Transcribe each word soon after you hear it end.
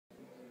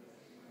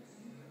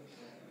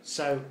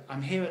So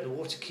I'm here at the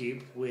Water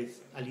Cube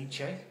with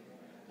Alice,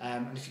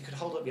 and if you could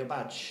hold up your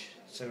badge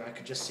so I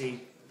could just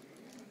see.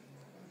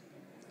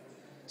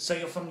 So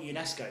you're from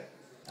UNESCO.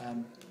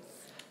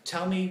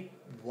 Tell me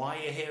why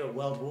you're here at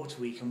World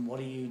Water Week and what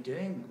are you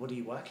doing? What are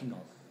you working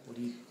on? What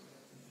do you?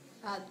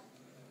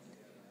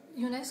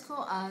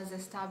 UNESCO has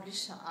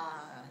established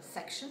a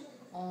section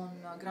on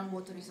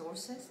groundwater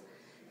resources,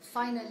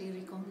 finally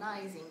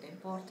recognizing the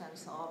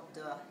importance of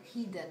the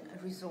hidden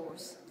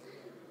resource.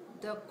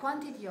 The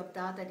quantity of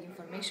data and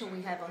information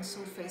we have on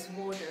surface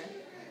water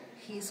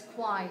is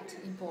quite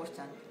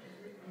important,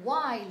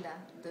 while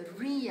the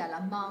real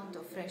amount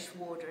of fresh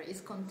water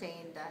is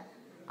contained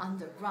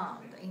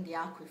underground in the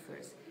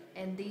aquifers,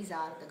 and these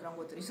are the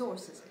groundwater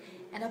resources.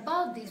 And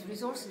about these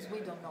resources we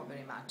don't know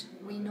very much.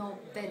 We know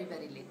very,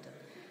 very little.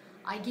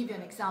 I give you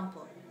an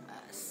example.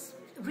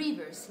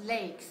 Rivers,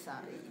 lakes,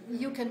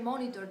 you can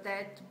monitor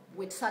that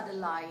with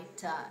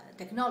satellite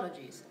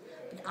technologies.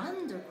 But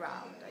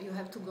underground, you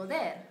have to go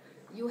there.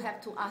 You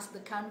have to ask the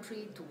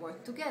country to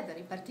work together,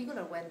 in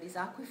particular when these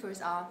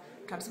aquifers are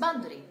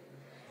transboundary.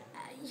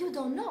 You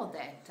don't know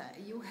that.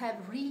 You have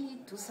really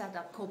to set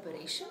up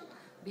cooperation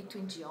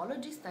between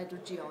geologists,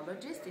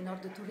 hydrogeologists, in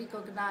order to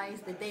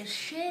recognize that they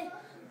share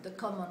the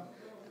common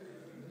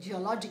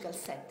geological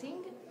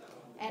setting.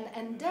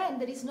 And then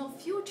there is no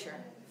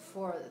future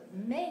for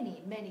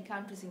many, many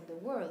countries in the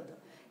world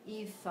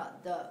if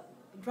the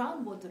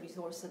groundwater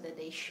resources that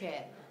they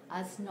share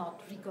is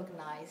not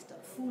recognized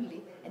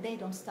fully and they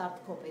don't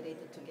start cooperating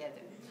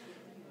together.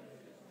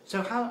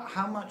 So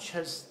how much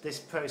has this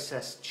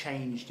process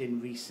changed in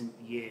recent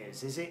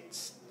years?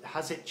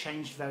 Has it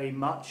changed very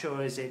much,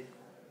 or is it?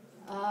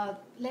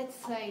 Let's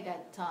say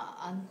that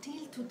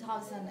until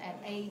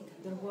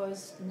 2008 there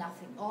was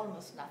nothing,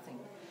 almost nothing.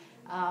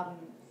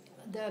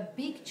 The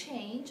big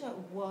change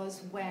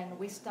was when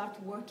we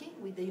started working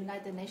with the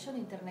United Nations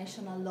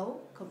International Law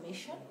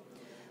Commission,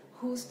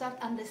 who start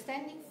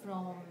understanding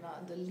from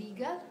the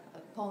legal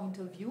point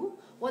of view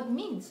what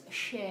means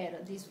share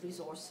these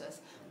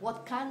resources,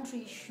 what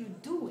countries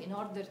should do in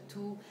order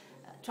to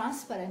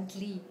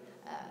transparently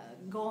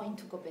go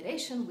into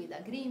cooperation with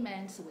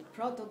agreements, with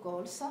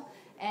protocols,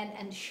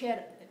 and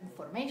share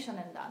information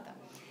and data.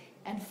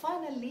 And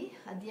finally,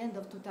 at the end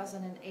of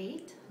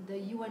 2008, the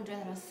UN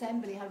General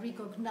Assembly has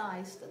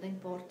recognized the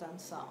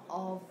importance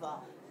of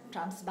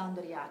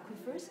transboundary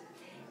aquifers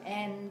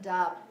and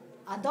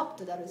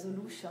adopted a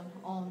resolution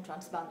on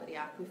transboundary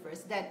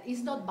aquifers that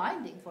is not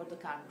binding for the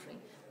country,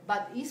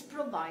 but is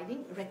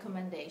providing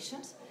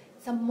recommendations.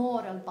 It's a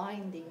moral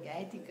binding,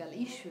 ethical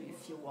issue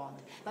if you want.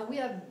 But we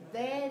are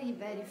very,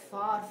 very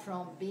far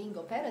from being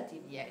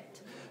operative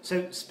yet.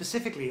 So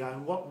specifically,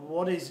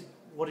 what is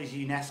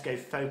UNESCO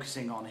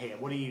focusing on here?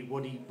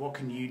 What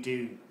can you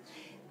do?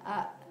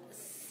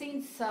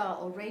 Since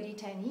already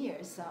 10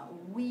 years,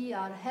 we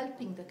are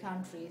helping the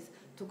countries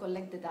to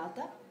collect the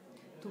data,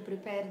 to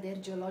prepare their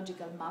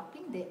geological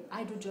mapping, the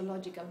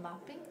hydrogeological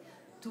mapping,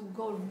 to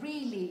go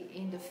really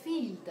in the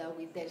field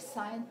with their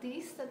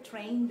scientists,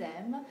 train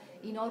them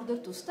in order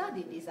to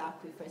study these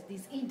aquifers,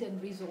 these hidden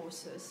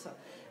resources.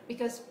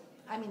 Because,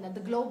 I mean, at the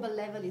global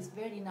level it's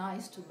very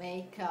nice to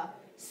make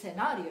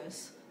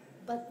scenarios,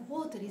 but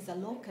water is a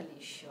local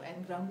issue,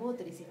 and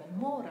groundwater is even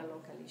more a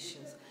local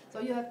issue.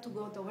 So you have to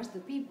go towards the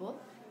people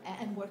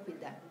and work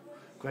with them.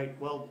 Great.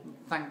 Well,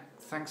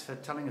 thanks for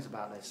telling us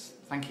about this.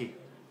 Thank you.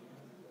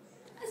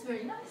 That's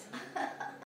very nice.